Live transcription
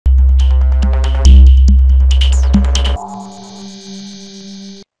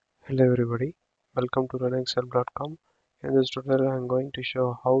Hello everybody, welcome to linuxhelp.com. In this tutorial I am going to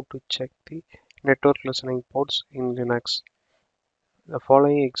show how to check the network listening ports in Linux. The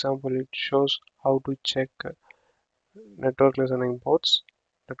following example it shows how to check network listening ports.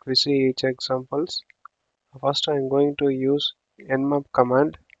 Let me see each examples. First I am going to use nmap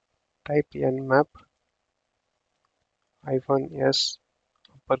command. Type nmap -s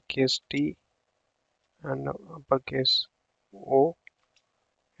uppercase T and uppercase O.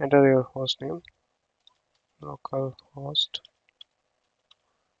 Enter your hostname, localhost,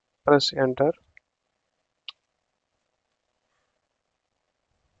 press enter.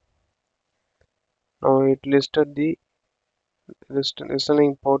 Now it listed the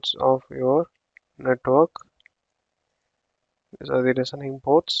listening ports of your network. These are the listening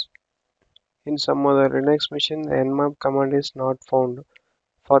ports. In some other Linux machine, the nmap command is not found.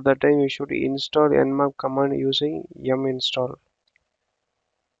 For that time, you should install nmap command using yum install.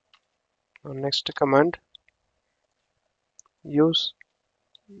 Now, next command, use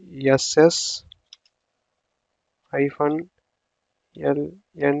ss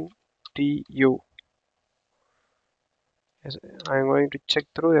lntu. Yes, I am going to check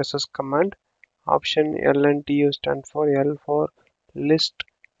through ss command. Option lntu stand for L for list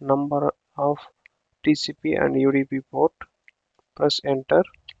number of TCP and UDP port. Press enter.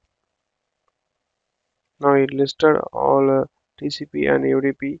 Now it listed all TCP and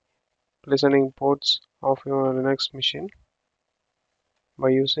UDP listening ports of your Linux machine by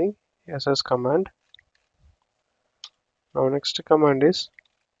using ss command. Now next command is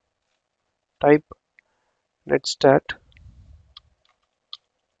type netstat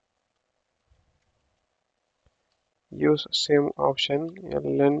use same option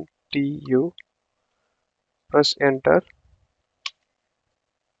lntu. Press enter.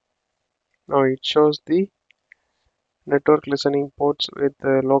 Now it shows the network listening ports with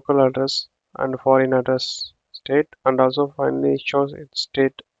the local address and foreign address state, and also finally it shows its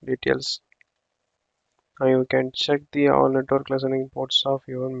state details. Now you can check the all network listening ports of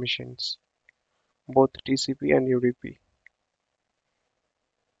your machines, both TCP and UDP.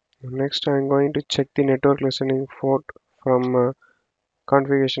 Next I am going to check the network listening port from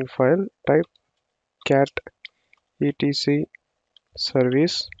configuration file. Type cat etc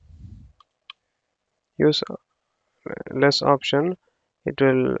service. Use less option. It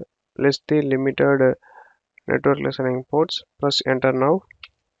will list the limited network listening ports. Press enter now.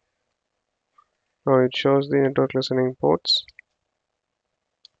 Now it shows the network listening ports,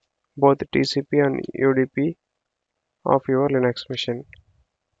 both TCP and UDP of your Linux machine.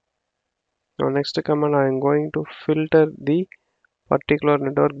 Now next command I am going to filter the particular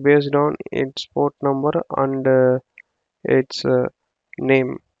network based on its port number and its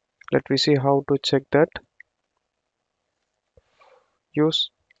name. Let me see how to check that.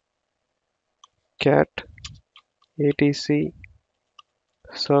 Use cat etc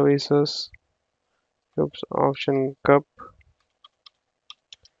services option cup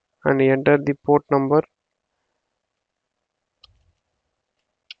and enter the port number.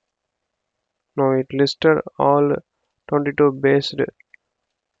 Now it listed all 22 based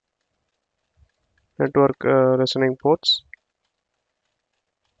network listening ports.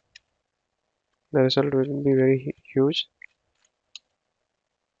 The result will be very huge.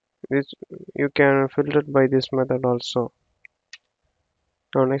 You can filter by this method also.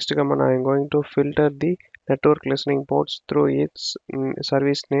 Now next command I am going to filter the network listening ports through its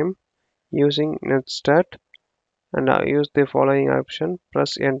service name using netstat, and I use the following option.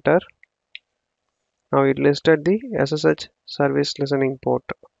 Press enter. Now it listed the SSH service listening port.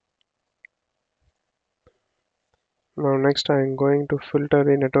 Now next I am going to filter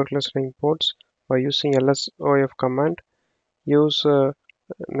the network listening ports by using lsof command. Use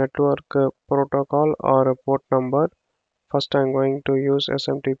network protocol or port number. First I am going to use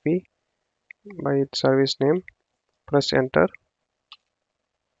SMTP by its service name. Press enter.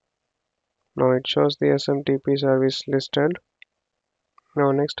 Now it shows the SMTP service listed.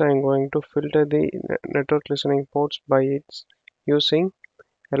 Now next I am going to filter the network listening ports by its using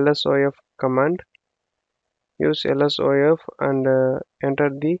lsof command. Use lsof and enter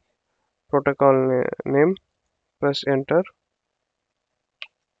the protocol name. Press enter.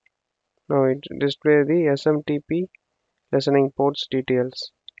 Now it displays the SMTP listening ports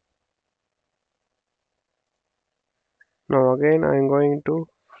details. Now again I am going to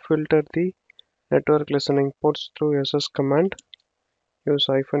filter the network listening ports through ss command. Use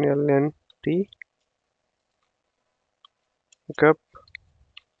 -lnt cup.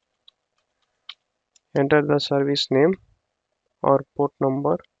 Enter the service name or port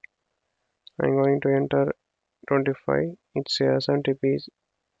number. I am going to enter 25. It's a SMTP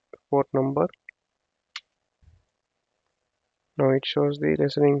port number. Now it shows the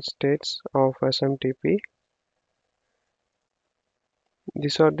listening states of SMTP.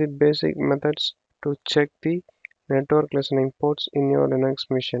 These are the basic methods to check the network listening ports in your Linux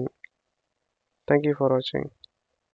machine. Thank you for watching.